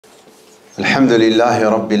الحمد لله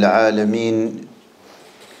رب العالمين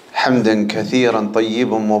حمدا كثيرا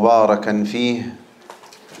طيبا مباركا فيه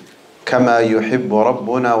كما يحب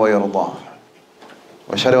ربنا ويرضاه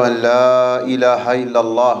وأشهد أن لا إله إلا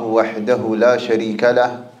الله وحده لا شريك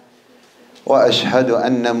له وأشهد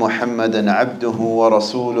أن محمدا عبده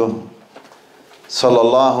ورسوله صلى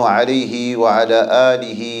الله عليه وعلى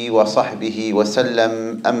آله وصحبه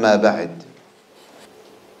وسلم أما بعد.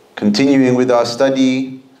 Continuing with our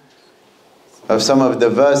study of some of the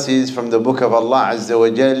verses from the book of Allah Azza wa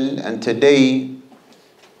Jal, and today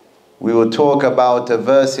we will talk about a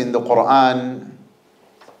verse in the Qur'an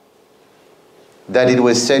that it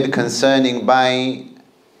was said concerning by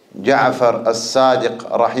Ja'far as-Sadiq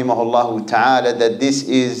rahimahullah ta'ala that this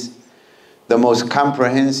is the most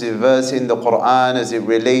comprehensive verse in the Qur'an as it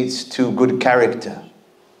relates to good character.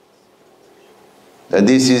 That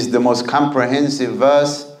this is the most comprehensive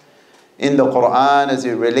verse in the Qur'an as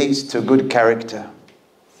it relates to good character.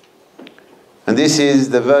 And this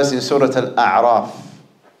is the verse in Surah Al-A'raf,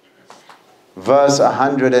 verse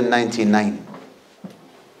 199.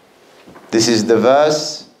 This is the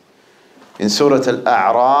verse in Surah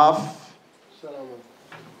Al-A'raf,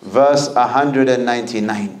 verse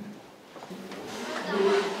 199.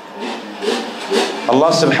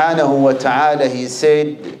 Allah subhanahu wa ta'ala, He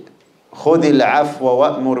said, خذ العفو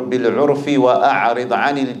وأمر بالعرف وأعرض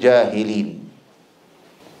عن الجاهلين.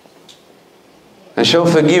 And show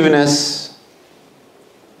forgiveness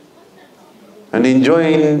and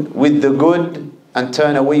enjoin with the good and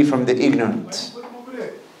turn away from the ignorant.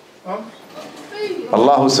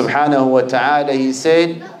 Allah subhanahu wa ta'ala, He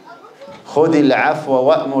said, خذ العفو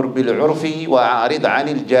وأمر بالعرف وأعرض عن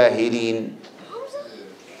الجاهلين.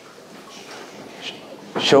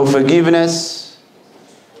 Show forgiveness,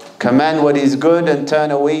 command what is good and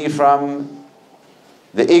turn away from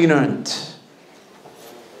the ignorant.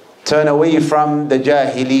 Turn away from the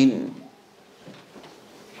jahilin.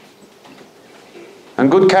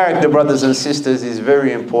 And good character, brothers and sisters, is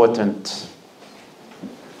very important.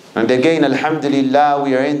 And again, alhamdulillah,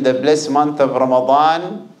 we are in the blessed month of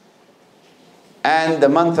Ramadan. And the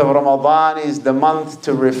month of Ramadan is the month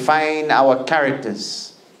to refine our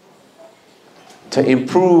characters, to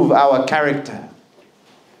improve our character.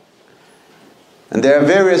 And there are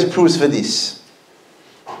various proofs for this.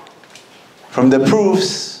 From the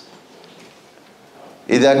proofs,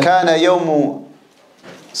 إِذَا كَانَ يَوْمُ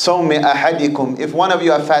صَوْمِ أَحَدِكُمْ, if one of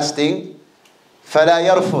you are fasting, فَلَا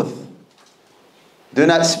يَرْفُثْ, do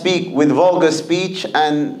not speak with vulgar speech,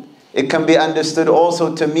 and it can be understood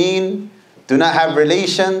also to mean do not have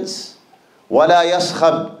relations. وَلَا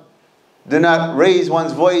يَصْخَبْ, do not raise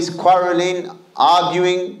one's voice, quarreling,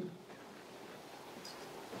 arguing.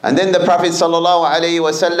 And then the Prophet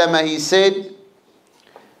ﷺ, he said,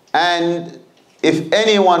 and if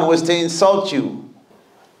anyone was to insult you,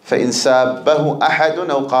 فَإِنْ سَابَّهُ أَحَدٌ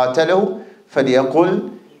أَوْ قَاتَلَهُ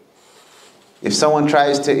فَلْيَقُلْ, if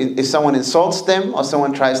someone insults them or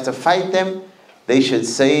someone tries to fight them, they should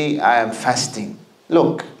say, I am fasting.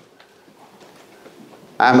 Look,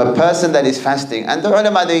 I am a person that is fasting. And the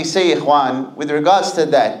ulama, they say, ikhwan, with regards to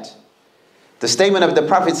that, the statement of the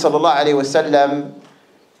Prophet ﷺ,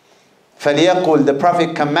 فَلْيَقُلْ, the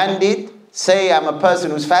Prophet commanded, say I'm a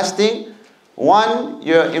person who's fasting. One,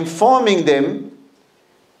 you're informing them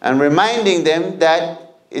and reminding them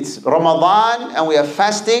that it's Ramadan and we are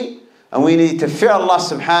fasting and we need to fear Allah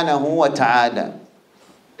subhanahu wa ta'ala.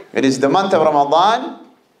 It is the month of Ramadan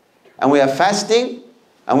and we are fasting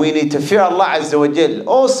and we need to fear Allah azza wa jal.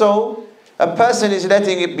 Also, a person is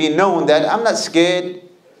letting it be known that I'm not scared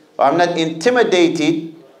or I'm not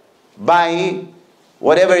intimidated by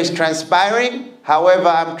whatever is transpiring. However,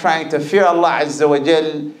 I'm trying to fear Allah Azza wa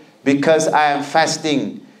Jal because I am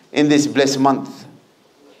fasting in this blessed month.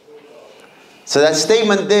 So that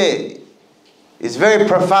statement there is very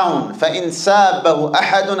profound. فَإِنْ سَابَّهُ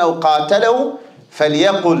أَحَدٌ أَوْ قَاتَلَهُ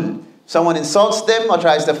فَلْيَقُلْ, someone insults them or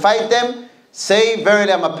tries to fight them, say,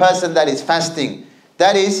 verily I'm a person that is fasting.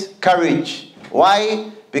 That is courage.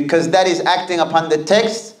 Why? Because that is acting upon the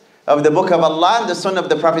text of the book of Allah and the Sunnah of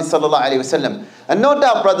the Prophet sallallahu alaihi wasallam. And no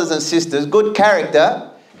doubt, brothers and sisters, good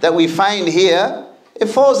character that we find here, it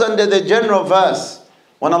falls under the general verse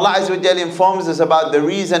when Allah Azza wa Jalla informs us about the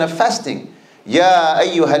reason of fasting. Ya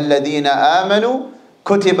ayyuhal ladina amanu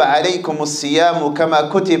kutiba alaykum as-siyamu kama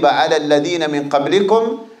kutiba ala alladhina min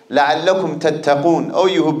qablikum la'allakum tattaqun. O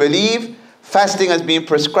you who believe, fasting has been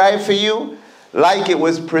prescribed for you like it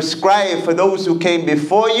was prescribed for those who came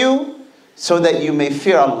before you, so that you may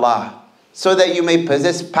fear Allah, so that you may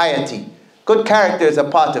possess piety. Good character is a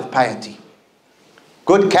part of piety.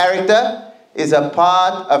 Good character is a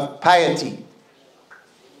part of piety.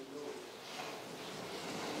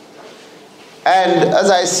 And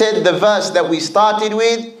as I said, the verse that we started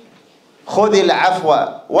with, خُذِ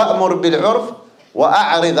الْعَفْوَ وَأْمُرْ بِالْعُرْفِ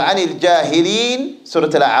وَأَعْرِضْ عَنِ الْجَاهِلِينَ, Surah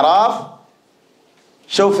Al-A'raf.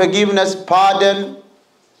 Show forgiveness, pardon,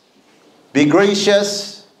 be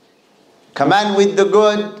gracious, command with the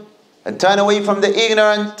good, and turn away from the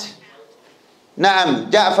ignorant.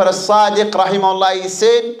 Na'am, Ja'far al-Sadiq rahimahullah, he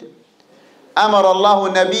said, أمر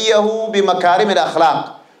الله نبيه بمكارم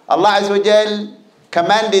الأخلاق. Allah Azza wa Jal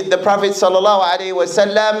commanded the Prophet sallallahu alaihi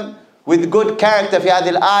wasallam with good character في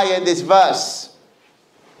هذه الآية, this verse.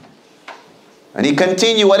 And he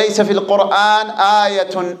continued, وَلَيْسَ فِي الْقُرْآنِ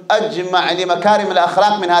آيَةٌ أَجْمَعْ لِمَكَارِمِ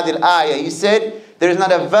الْأَخْلَاقِ مِنْ هَذِهِ الْآيَةِ. He said, there is not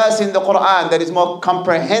a verse in the Qur'an that is more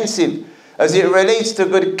comprehensive as it relates to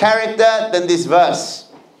good character than this verse.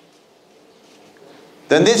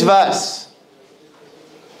 Than this verse.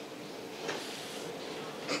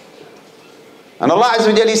 And Allah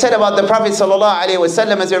Azza wa Jalla, He said about the Prophet sallallahu alaihi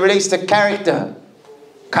wasallam as it relates to character,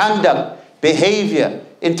 conduct, behavior,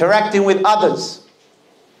 interacting with others.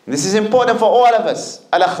 And this is important for all of us,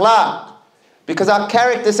 al-akhlaq, because our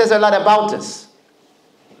character says a lot about us.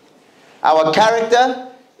 Our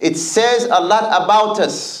character, it says a lot about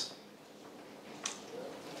us.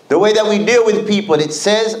 The way that we deal with people, it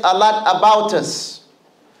says a lot about us.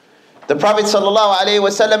 The Prophet sallallahu alaihi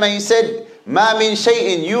wasallam, he said, ما من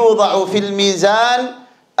شيء يوضع في الميزان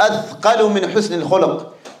أثقل من حسن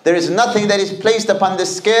الخلق. There is nothing that is placed upon the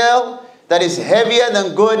scale that is heavier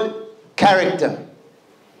than good character.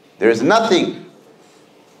 There is nothing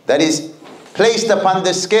that is placed upon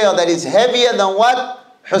the scale that is heavier than what?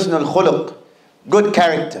 حسن الخلق, good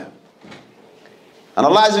character. And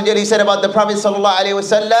Allah Azza wa Jalla, He said about the Prophet sallallahu alaihi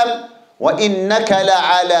wasallam, وَإِنَّكَ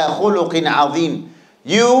لَعَلَى خُلُقٍ عَظِيمٍ.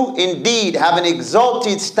 You indeed have an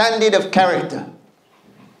exalted standard of character.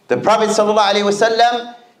 The Prophet sallallahu alaihi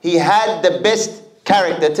wasallam, he had the best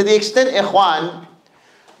character, to the extent, ikhwan,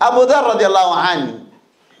 Abu Dharr radiallahu anhu,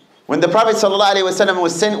 when the Prophet sallallahu alaihi wasallam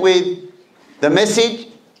was sent with the message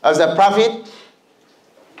of the Prophet,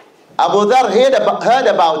 Abu Dharr heard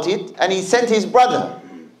about it, and he sent his brother.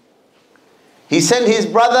 He sent his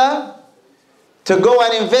brother to go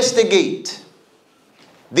and investigate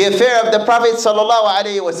the affair of the Prophet sallallahu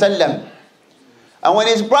alaihi wasallam. And when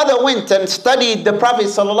his brother went and studied the Prophet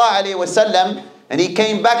sallallahu alaihi wasallam, and he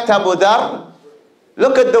came back to Abu Dharr,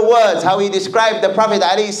 look at the words, how he described the Prophet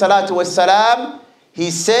alaihi salatu wasalam. He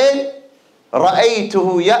said, رَأَيْتُهُ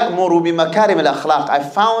يَأْمُرُ بِمَكَارِمِ الْأَخْلَاقِ. I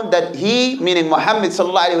found that he, meaning Muhammad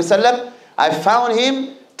sallallahu alaihi wasallam, I found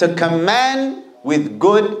him to command with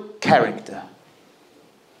good character.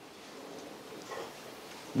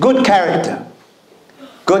 Good character.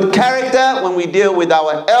 Good character, when we deal with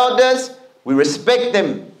our elders, we respect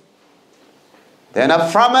them. They are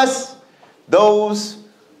not from us those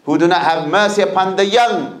who do not have mercy upon the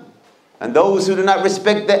young, and those who do not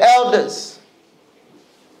respect the elders.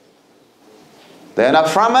 They are not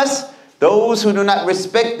from us those who do not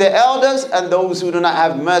respect the elders, and those who do not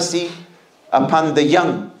have mercy upon the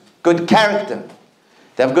young. Good character.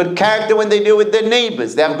 They have good character when they deal with their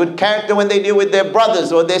neighbors. They have good character when they deal with their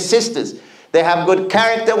brothers or their sisters. They have good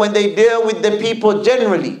character when they deal with the people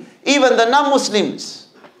generally. Even the non-Muslims.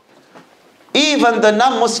 Even the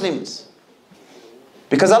non-Muslims.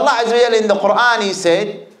 Because Allah Azza wa Jalla in the Qur'an, He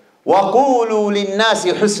said, وَقُولُوا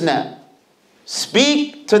لِلنَّاسِ حُسْنًا.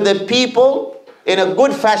 Speak to the people in a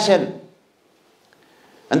good fashion.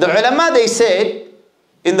 And the ulama, they said,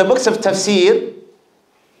 in the books of tafsir,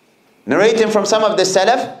 narrating from some of the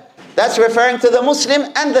Salaf, that's referring to the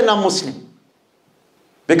Muslim and the non-Muslim.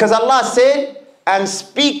 Because Allah said, and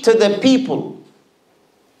speak to the people,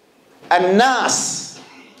 An-Nas,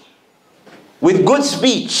 with good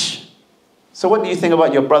speech. So what do you think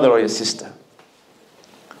about your brother or your sister?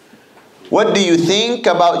 What do you think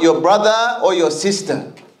about your brother or your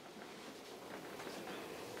sister?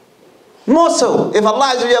 More so, if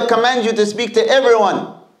Allah Azza wa Jalla commands you to speak to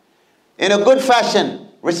everyone in a good fashion,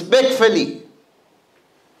 respectfully,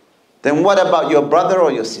 then what about your brother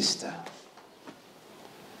or your sister?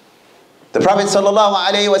 The Prophet sallallahu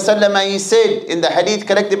alaihi wasallam, he said in the hadith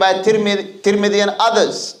collected by Tirmidhi and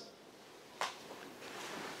others,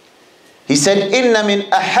 he said, إِنَّ مِنْ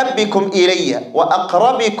أَحَبِّكُمْ إِلَيَّ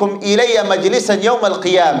وَأَقْرَبِكُمْ إِلَيَّ مَجْلِسًا يَوْمَ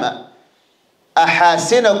الْقِيَامَةِ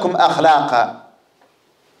أَحَاسِنَكُمْ أَخْلَاقًا.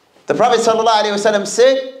 The Prophet sallallahu alaihi wasallam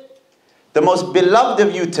said, the most beloved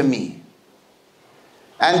of you to me,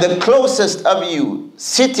 and the closest of you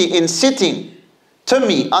sitting to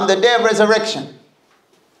me on the day of resurrection,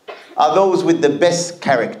 are those with the best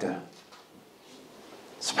character.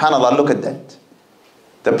 SubhanAllah, look at that.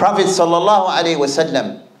 The Prophet sallallahu alaihi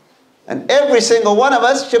wasallam, and every single one of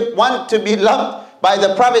us should want to be loved by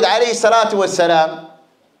the Prophet alayhi salatu wasalam.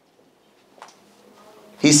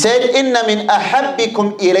 He said, "Inna min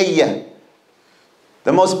ahabbikum ilayya,"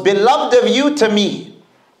 the most beloved of you to me,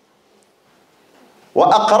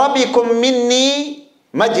 "wa aqrabikum minni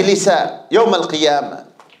majlisa yawm al-qiyamah,"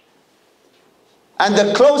 and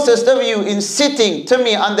the closest of you in sitting to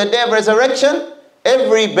me on the day of resurrection.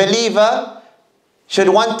 Every believer should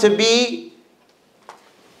want to be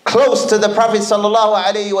close to the Prophet sallallahu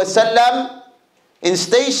alaihi wasallam in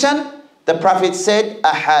station. The Prophet said,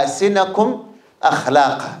 "Ahasinakum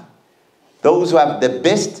akhlaqa," those who have the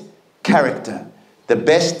best character, the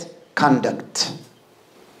best conduct.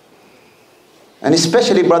 And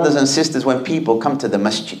especially, brothers and sisters, when people come to the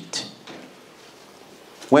masjid.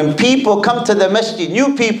 When people come to the masjid,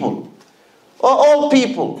 new people or old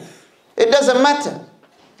people, it doesn't matter.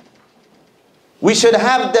 We should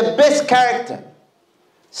have the best character,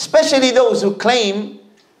 especially those who claim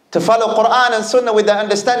to follow Qur'an and Sunnah with the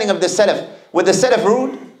understanding of the Salaf. Were the Salaf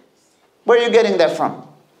rude? Where are you getting that from?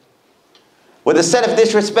 Were the Salaf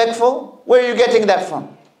disrespectful? Where are you getting that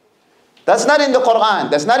from? That's not in the Qur'an.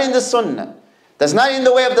 That's not in the Sunnah. That's not in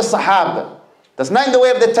the way of the Sahaba. That's not in the way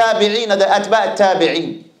of the Tabi'een or the Atba'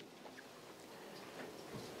 Tabi'een.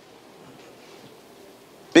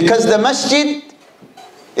 Because the masjid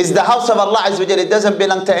is the house of Allah Azza wa Jalla. It doesn't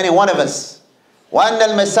belong to any one of us. وَأَنَّ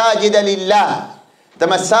الْمَسَاجِدَ لِلَّهِ. The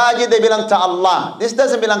masajid, they belong to Allah. This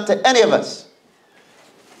doesn't belong to any of us.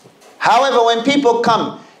 However, when people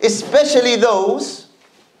come, especially those,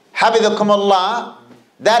 حَفِظَكُمُ اللَّهِ,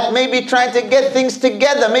 that may be trying to get things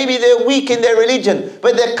together. Maybe they're weak in their religion,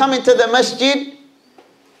 but they're coming to the masjid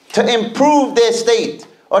to improve their state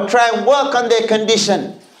or try and work on their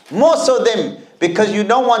condition. More so them, because you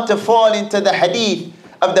don't want to fall into the hadith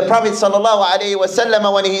of the Prophet sallallahu alaihi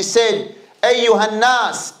wasallam when he said, "Ayyuhan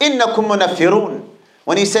nas, innakum munaffirun."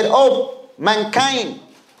 When he said, "Oh mankind,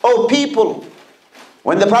 oh people."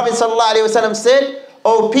 When the Prophet sallallahu alaihi wasallam said,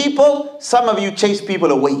 "Oh people," some of you chase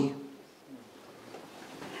people away.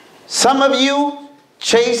 Some of you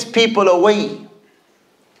chase people away.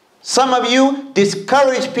 Some of you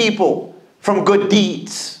discourage people from good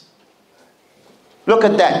deeds. Look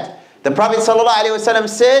at that. The Prophet ﷺ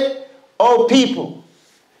said, "O people,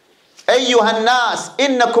 ayyuhan nas,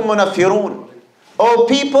 innakum munaffirun." O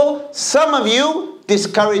people, some of you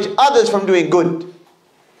discourage others from doing good.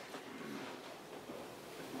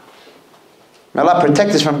 May Allah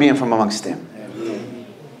protect us from being from amongst them. Amen.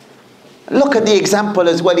 Look at the example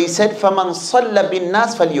as well. He said, فَمَنْ صَلَّ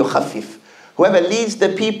بِالنَّاسِ فَلْيُخَفِّفْ. Whoever leads the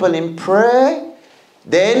people in prayer,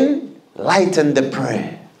 then lighten the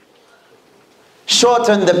prayer.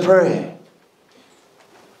 Shorten the prayer.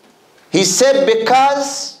 He said,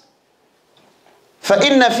 because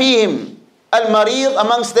فَإِنَّ فِيهِمْ الْمَرِيض,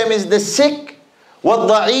 amongst them is the sick,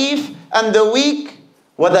 وَالضَّعِيف, and the weak,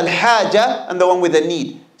 وَذَا and the one with the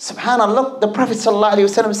need. SubhanAllah, look, the Prophet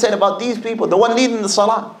ﷺ said about these people, the one leading the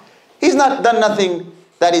salah. He's not done nothing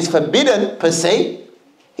that is forbidden per se.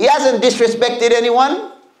 He hasn't disrespected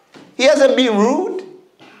anyone. He hasn't been rude.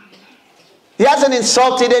 He hasn't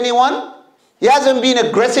insulted anyone. He hasn't been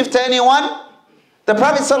aggressive to anyone. The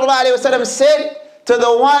Prophet ﷺ said to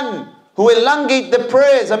the one who elongate the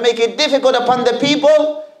prayers and make it difficult upon the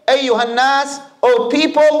people, Ayyuhan nas, O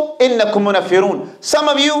people, innakum munaffirun. Some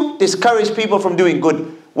of you discourage people from doing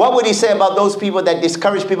good. What would he say about those people that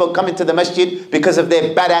discourage people coming to the masjid because of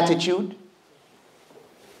their bad attitude?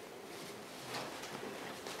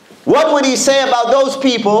 What would he say about those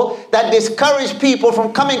people that discourage people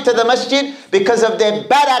from coming to the masjid because of their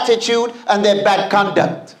bad attitude and their bad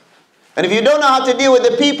conduct? And if you don't know how to deal with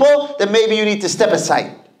the people, then maybe you need to step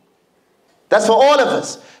aside. That's for all of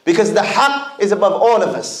us, because the haqq is above all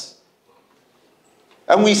of us.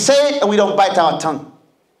 And we say it and we don't bite our tongue,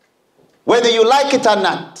 whether you like it or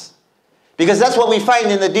not, because that's what we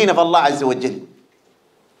find in the deen of Allah Azza wa Jal.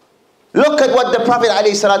 Look at what the Prophet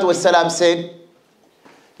ﷺ said.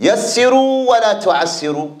 Yassiru wa la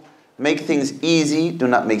tu'assiru. Make things easy, do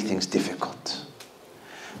not make things difficult.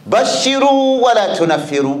 Bashiru wa la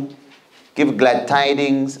tunaffiru. Give glad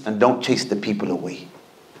tidings and don't chase the people away.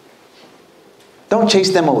 Don't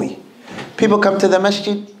chase them away. People come to the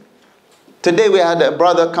masjid. Today we had a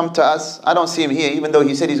brother come to us. I don't see him here, even though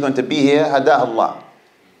he said he's going to be here. Hadah Allah.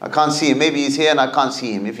 I can't see him. Maybe he's here and I can't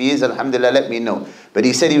see him. If he is, alhamdulillah, let me know. But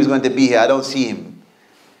he said he was going to be here. I don't see him.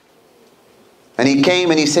 And he came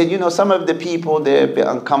and he said, you know, some of the people, they're a bit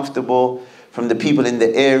uncomfortable from the people in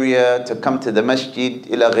the area to come to the masjid,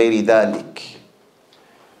 ila ghayri dhalik.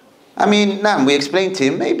 I mean, we explained to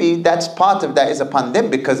him, maybe that's part of that is upon them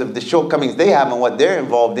because of the shortcomings they have and what they're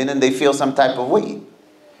involved in, and they feel some type of way.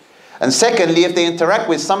 And secondly, if they interact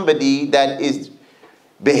with somebody that is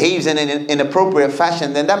behaves in an inappropriate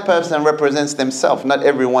fashion, then that person represents themselves, not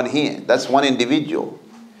everyone here. That's one individual.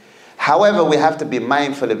 However, we have to be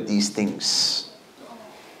mindful of these things.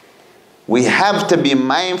 We have to be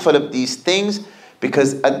mindful of these things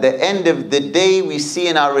because at the end of the day, we see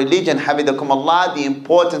in our religion, Hafidakumullah, the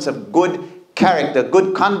importance of good character,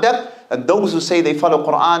 good conduct. And those who say they follow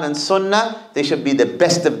Qur'an and Sunnah, they should be the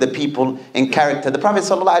best of the people in character. The Prophet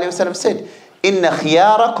ﷺ said, Inna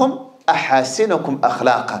khiyarakum ahasinukum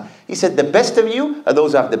akhlaqa. He said, the best of you are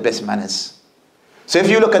those who have the best manners. So if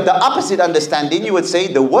you look at the opposite understanding, you would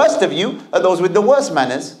say the worst of you are those with the worst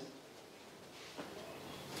manners.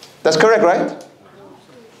 That's correct, right?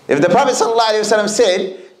 If the Prophet ﷺ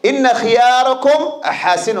said, Inna khiyarakum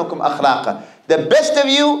ahasinukum akhlaqa, the best of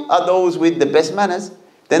you are those with the best manners,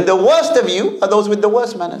 then the worst of you are those with the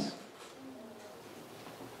worst manners.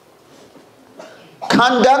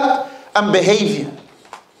 Conduct and behavior.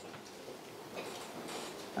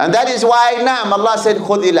 And that is why now Allah said,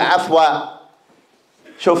 khudil afwa,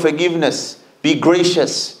 show forgiveness, be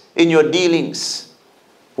gracious in your dealings.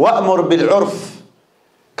 Wa'mur bil urf,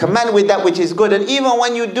 command with that which is good. And even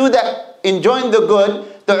when you do that, enjoying the good,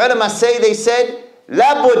 the ulama say, they said,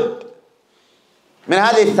 labud min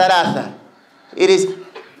hadhihi thalatha. It is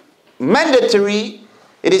mandatory,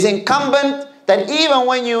 it is incumbent that even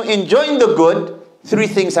when you enjoying the good, three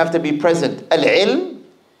things have to be present. Al-ilm,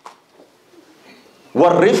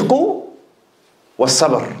 wal-rifqu,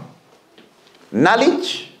 wal-sabr.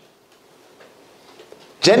 Knowledge,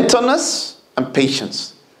 gentleness, and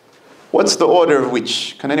patience. What's the order of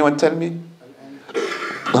which? Can anyone tell me?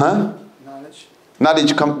 Huh? Knowledge.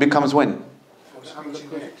 Knowledge becomes when?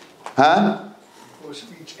 Huh? For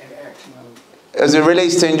speech and action. As it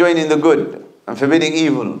relates to enjoining the good and forbidding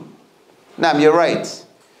evil. Now, you're right.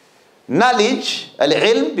 Knowledge,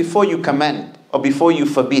 al-ilm, before you command or before you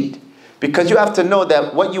forbid. Because you have to know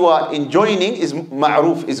that what you are enjoining is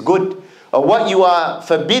ma'ruf, is good. Or what you are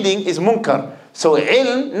forbidding is munkar. So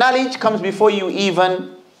ilm, knowledge, comes before you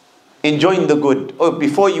even enjoin the good, or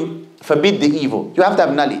before you forbid the evil. You have to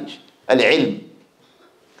have knowledge, al-ilm.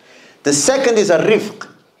 The second is a-rifq,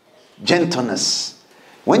 gentleness.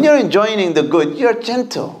 When you're enjoining the good, you're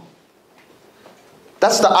gentle.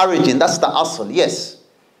 That's the origin, that's the asl, yes.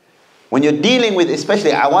 When you're dealing with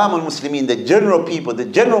especially awam al-muslimin, the general people, the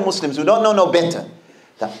general Muslims who don't know no better,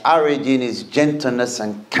 the origin is gentleness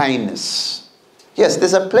and kindness. Yes,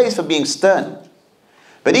 there's a place for being stern.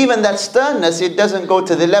 But even that sternness, it doesn't go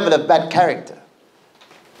to the level of bad character.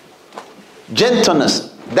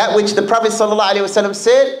 Gentleness, that which the Prophet ﷺ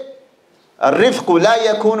said, الرفق لا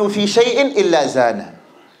يكون في شيء إلا زانه.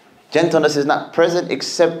 Gentleness is not present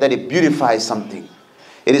except that it beautifies something.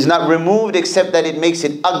 It is not removed except that it makes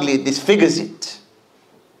it ugly, it disfigures it.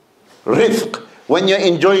 Rifq, when you're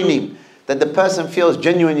enjoining, that the person feels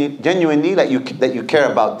genuinely that you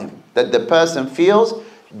care about them. That the person feels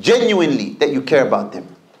genuinely that you care about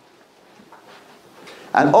them.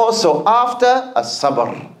 And also after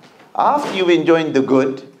as-sabr, after you've enjoyed the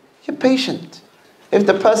good, you're patient. If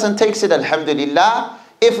the person takes it, alhamdulillah.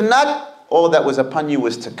 If not, all that was upon you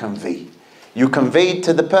was to convey. You conveyed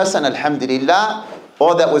to the person, alhamdulillah.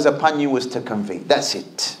 All that was upon you was to convey. That's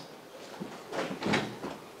it.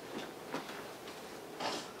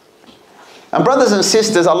 And brothers and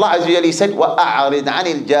sisters, Allah Azza wa Jalla said, وَأَعْرِضْ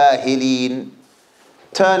عَنِ الْجَاهِلِينَ.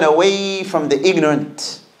 Turn away from the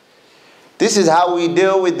ignorant. This is how we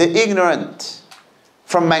deal with the ignorant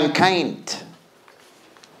from mankind.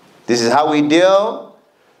 This is how we deal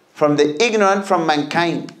from the ignorant from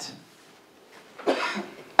mankind.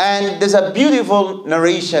 And there's a beautiful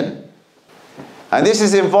narration. And this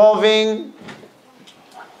is involving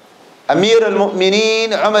Amir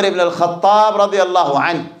al-Mu'mineen Umar ibn al-Khattab radiyallahu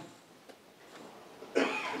anhu.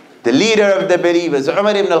 The leader of the believers,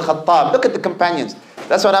 Umar ibn al-Khattab. Look at the companions.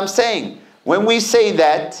 That's what I'm saying. When we say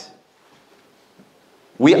that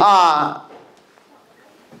we are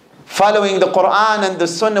following the Qur'an and the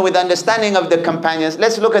Sunnah with understanding of the companions,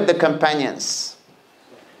 let's look at the companions.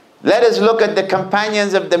 Let us look at the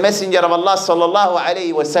companions of the Messenger of Allah sallallahu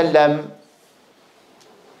alayhi wa sallam.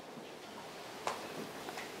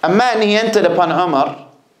 A man, he entered upon Umar.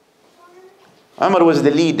 Umar was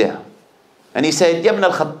the leader. And he said, Ya ibn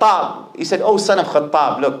al-Khattab. He said, oh son of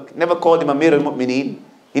Khattab. Look, never called him Amir al-Mu'mineen.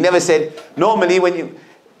 He never said, normally when you,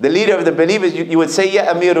 the leader of the believers, you would say, Ya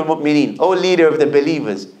Amir al-Mu'mineen. Oh leader of the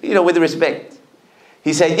believers. You know, with respect.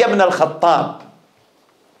 He said, Ya ibn al-Khattab.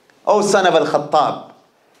 Oh son of al-Khattab.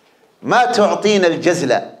 Ma tu'atina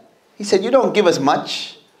al-jazla. He said, you don't give us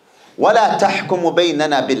much. وَلَا تَحْكُمُ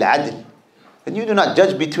بَيْنَنَا بِالْعَدْلِ. And you do not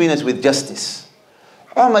judge between us with justice.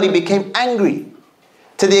 Umar, he became angry.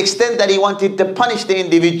 to the extent that he wanted to punish the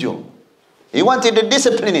individual. He wanted to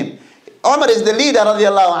discipline him. Umar is the leader,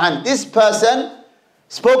 radiallahu anhu. This person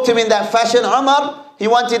spoke to him in that fashion. Umar, he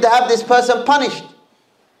wanted to have this person punished.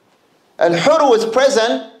 Al-Hurr was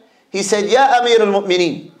present. He said, Ya Amir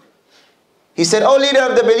al-Mu'mineen. He said, O leader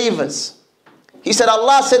of the believers. He said,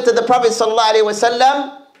 Allah said to the Prophet sallallahu alaihi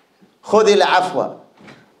wasallam, خُذِ الْعَفْوَ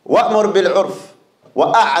وَأْمُرْ بِالْعُرْفِ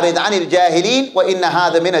وَأَعْرِضْ عَنِ الْجَاهِلِينَ وَإِنَّ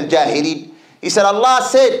هَذَا مِنَ الْجَاهِلِينَ. He said, Allah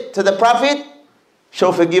said to the Prophet,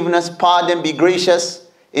 show forgiveness, pardon, be gracious,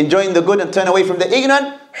 enjoying the good and turn away from the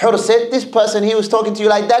ignorant. Hurr said, this person, he was talking to you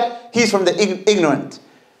like that, he's from the ignorant.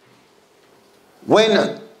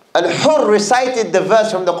 When Al-Hurr recited the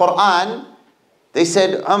verse from the Qur'an, they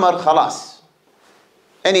said, Umar, khalas.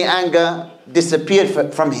 Any anger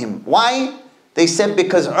disappeared from him. Why? They said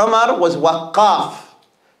because Umar was waqqaf.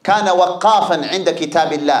 كان وقافا عند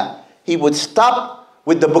كتاب الله. He would stop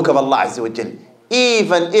with the book of Allah Azza wa Jal.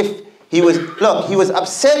 Even if he was, look, he was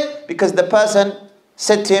upset because the person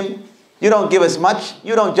said to him, you don't give us much,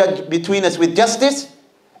 you don't judge between us with justice.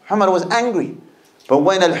 Umar was angry. But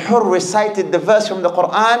when Al-Hurr recited the verse from the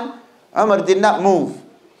Qur'an, Umar did not move.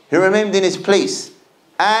 He remained in his place.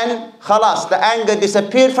 And khalas, the anger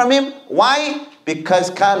disappeared from him. Why? Because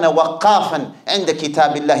كان وقافا عند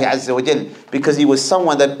كتاب الله عز وجل. Because he was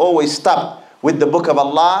someone that always stopped with the book of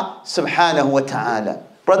Allah subhanahu wa ta'ala.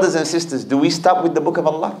 Brothers and sisters, do we stop with the book of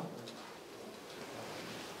Allah?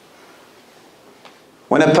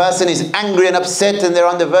 When a person is angry and upset and they're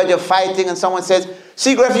on the verge of fighting and someone says,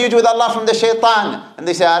 seek refuge with Allah from the shaitan. And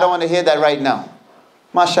they say, I don't want to hear that right now.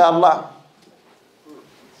 MashaAllah.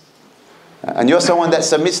 And you're someone that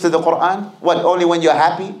submits to the Qur'an? What, only when you're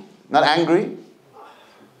happy, not angry?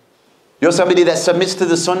 You're somebody that submits to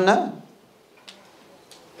the Sunnah?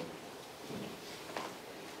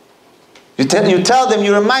 You tell them,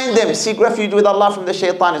 you remind them, seek refuge with Allah from the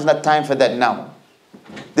shaitan. It's not time for that now.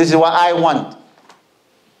 This is what I want.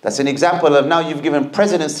 That's an example of now you've given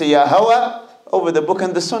precedence to your hawa over the book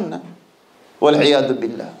and the Sunnah. Wal-'iyadu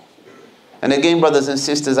billah. And again, brothers and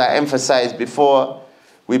sisters, I emphasize before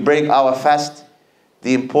we break our fast,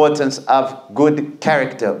 the importance of good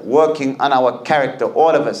character, working on our character,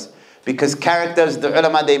 all of us. Because characters, the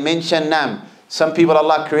ulama, they mention nam. Some people,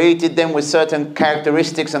 Allah created them with certain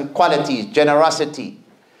characteristics and qualities, generosity,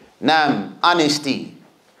 nam, honesty,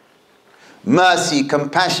 mercy,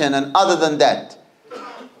 compassion, and other than that,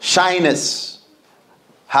 shyness.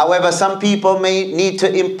 However, some people may need to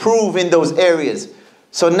improve in those areas.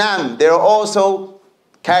 So nam, there are also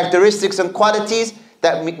characteristics and qualities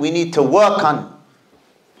that we need to work on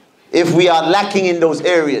if we are lacking in those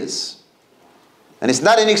areas. And it's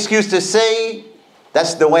not an excuse to say,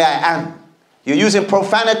 that's the way I am. You're using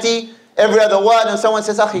profanity every other word and someone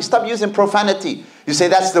says, Akhi, stop using profanity. You say,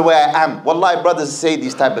 that's the way I am. Wallahi, brothers say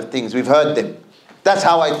these type of things. We've heard them. That's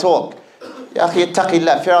how I talk. Ya Akhi,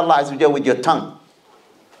 ittaqillah, fear Allah Azza wa Jalla with your tongue.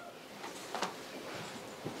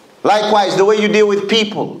 Likewise, the way you deal with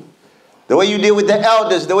people, the way you deal with the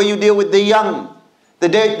elders, the way you deal with the young,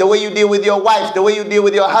 the way you deal with your wife, the way you deal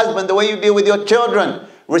with your husband, the way you deal with your children.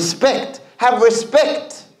 Respect. Have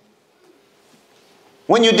respect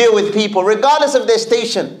when you deal with people, regardless of their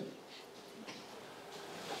station.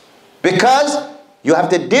 Because you have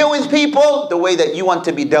to deal with people the way that you want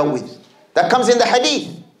to be dealt with. That comes in the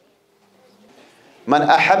hadith. Man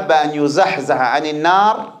ahabba an yuzahzaha anin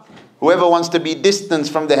nar. Whoever wants to be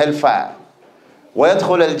distanced from the hellfire. Wa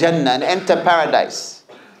yadkhul al-jannah, and enter paradise.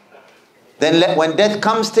 Then when death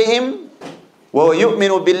comes to him, wa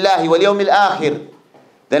yu'minu billahi wal yawmil akhir.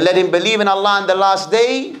 Then let him believe in Allah on the last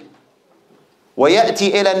day.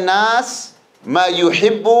 وَيَأْتِي إِلَى النَّاسِ مَا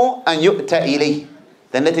يُحِبُّ أَنْ يُؤْتَ إِلَيْهِ.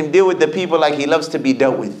 Then let him deal with the people like he loves to be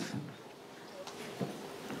dealt with.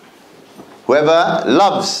 Whoever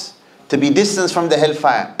loves to be distanced from the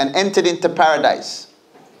hellfire and entered into paradise,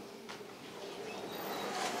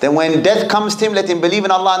 then when death comes to him, let him believe in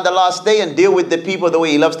Allah on the last day and deal with the people the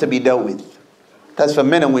way he loves to be dealt with. That's for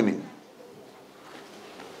men and women.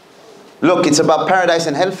 Look, it's about paradise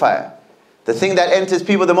and hellfire. The thing that enters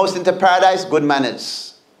people the most into paradise, good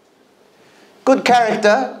manners. Good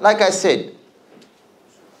character, like I said.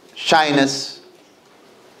 Shyness,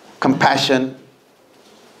 compassion,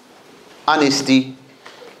 honesty,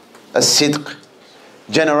 as-sidq,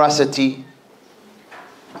 generosity,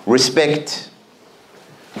 respect,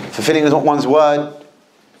 fulfilling one's word,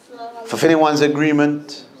 fulfilling one's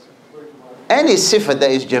agreement. Any sifat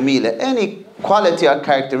that is jamila, any quality or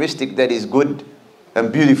characteristic that is good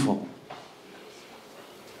and beautiful.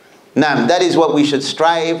 Now, that is what we should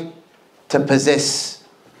strive to possess.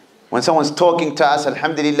 When someone's talking to us,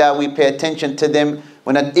 alhamdulillah, we pay attention to them.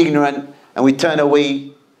 We're not ignorant and we turn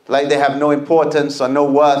away like they have no importance or no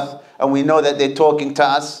worth, and we know that they're talking to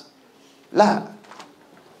us. La.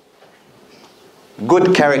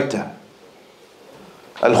 Good character.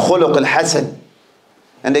 Al-khuluq al-hasan.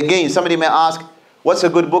 And again, somebody may ask, what's a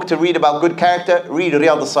good book to read about good character? Read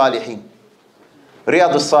Riyadh al-Salihin.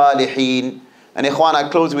 Riyadh al-Salihin. And ikhwan, I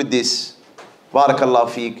close with this. Barakallahu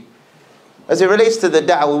feek. As it relates to the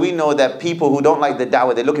da'wah, we know that people who don't like the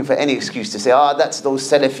da'wah, they're looking for any excuse to say, that's those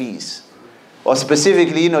Salafis. Or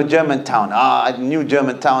specifically, Germantown. I knew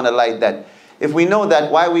Germantown, I like that. If we know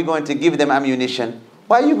that, why are we going to give them ammunition?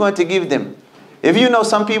 Why are you going to give them? If you know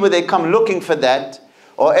some people, they come looking for that,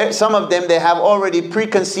 or some of them, they have already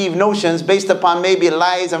preconceived notions based upon maybe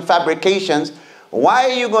lies and fabrications, why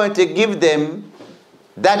are you going to give them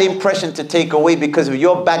that impression to take away because of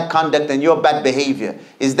your bad conduct and your bad behavior?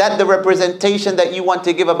 Is that the representation that you want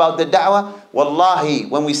to give about the da'wah? Wallahi,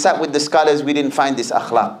 when we sat with the scholars, we didn't find this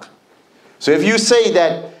akhlaq. So if you say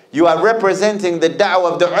that you are representing the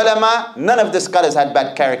da'wah of the ulama, none of the scholars had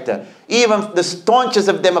bad character. Even the staunchest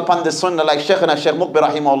of them upon the sunnah, like Sheikh Muqbil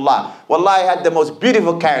rahimahullah, wallahi, had the most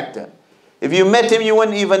beautiful character. If you met him, you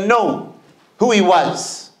wouldn't even know who he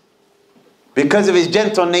was because of his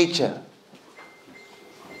gentle nature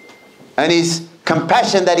and his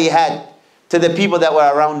compassion that he had to the people that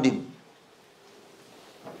were around him.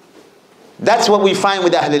 That's what we find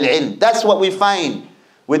with Ahlul Ilm. That's what we find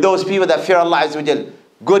with those people that fear Allah Azza wa Jal.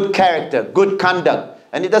 Good character, good conduct.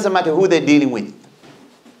 And it doesn't matter who they're dealing with.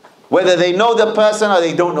 Whether they know the person or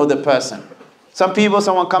they don't know the person. Some people,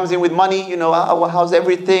 someone comes in with money, how's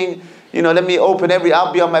everything? Let me open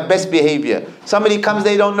I'll be on my best behavior. Somebody comes,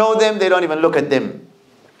 they don't know them, they don't even look at them.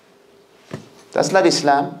 That's not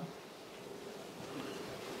Islam.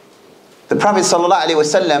 The Prophet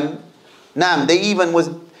ﷺ, they even was,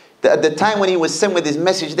 at the time when he was sent with his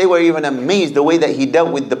message, they were even amazed the way that he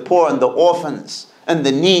dealt with the poor and the orphans and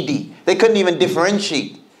the needy. They couldn't even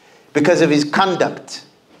differentiate because of his conduct.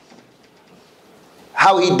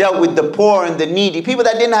 How he dealt with the poor and the needy, people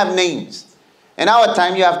that didn't have names. In our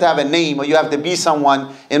time, you have to have a name or you have to be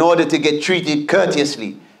someone in order to get treated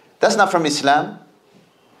courteously. That's not from Islam.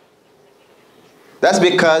 That's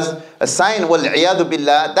because a sign, wal-'iyadu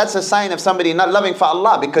billah, that's a sign of somebody not loving for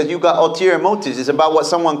Allah because you got ulterior motives. It's about what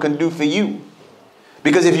someone can do for you.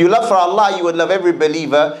 Because if you love for Allah, you would love every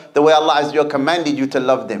believer the way Allah has commanded you to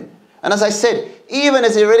love them. And as I said, even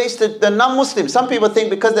as it relates to the non-Muslims, some people think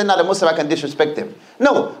because they're not a Muslim, I can disrespect them.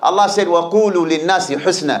 No, Allah said, وَقُولُوا لِلنَّاسِ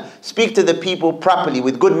حُسْنًا. Speak to the people properly,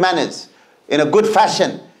 with good manners, in a good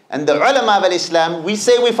fashion. And the ulama of Islam, we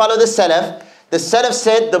say we follow the Salaf. The Salaf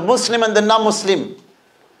said the Muslim and the non-Muslim.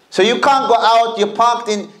 So you can't go out, you're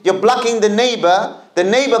blocking the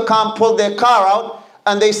neighbor can't pull their car out,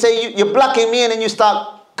 and they say, you're blocking me, and then you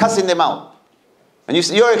start cussing them out.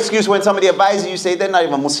 And your excuse when somebody advises you, say, they're not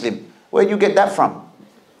even Muslim. Where did you get that from?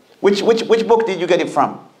 Which book did you get it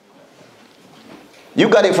from? You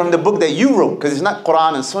got it from the book that you wrote, because it's not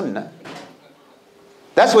Qur'an and Sunnah.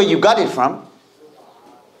 That's where you got it from.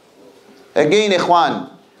 Again,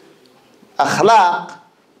 ikhwan, akhlaq,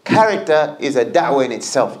 character is a da'wah in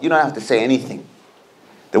itself. You don't have to say anything.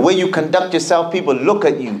 The way you conduct yourself, people look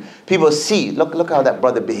at you. People see, look how that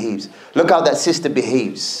brother behaves. Look how that sister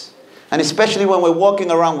behaves. And especially when we're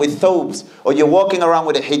walking around with thobes, or you're walking around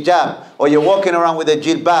with a hijab, or you're walking around with a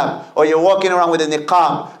jilbab, or you're walking around with a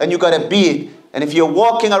niqab, and you got a beard. And if you're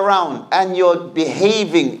walking around and you're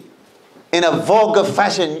behaving in a vulgar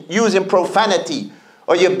fashion, using profanity,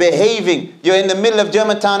 or you're in the middle of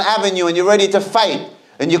Germantown Avenue and you're ready to fight,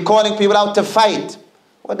 and you're calling people out to fight,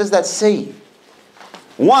 what does that say?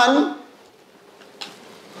 One,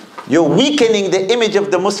 you're weakening the image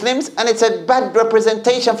of the Muslims, and it's a bad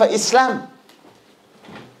representation for Islam.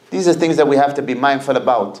 These are things that we have to be mindful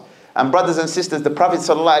about. And brothers and sisters, the Prophet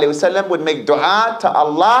ﷺ would make dua to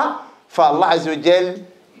Allah for Allah Azza wa Jal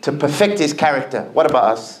to perfect his character. What about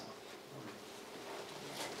us?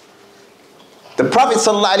 The Prophet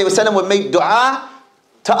ﷺ would make dua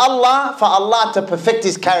to Allah for Allah to perfect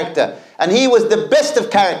his character. And he was the best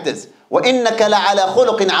of characters. وَإِنَّكَ لَعَلَى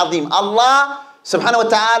خُلُقٍ عَظِيمٍ. Allah subhanahu wa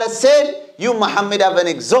ta'ala said, you Muhammad have an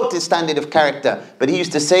exalted standard of character. But he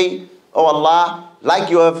used to say, oh Allah, like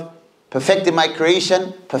you have perfected my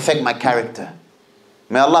creation, perfect my character.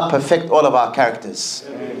 May Allah perfect all of our characters.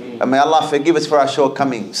 Ameen. And may Allah forgive us for our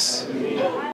shortcomings. Ameen.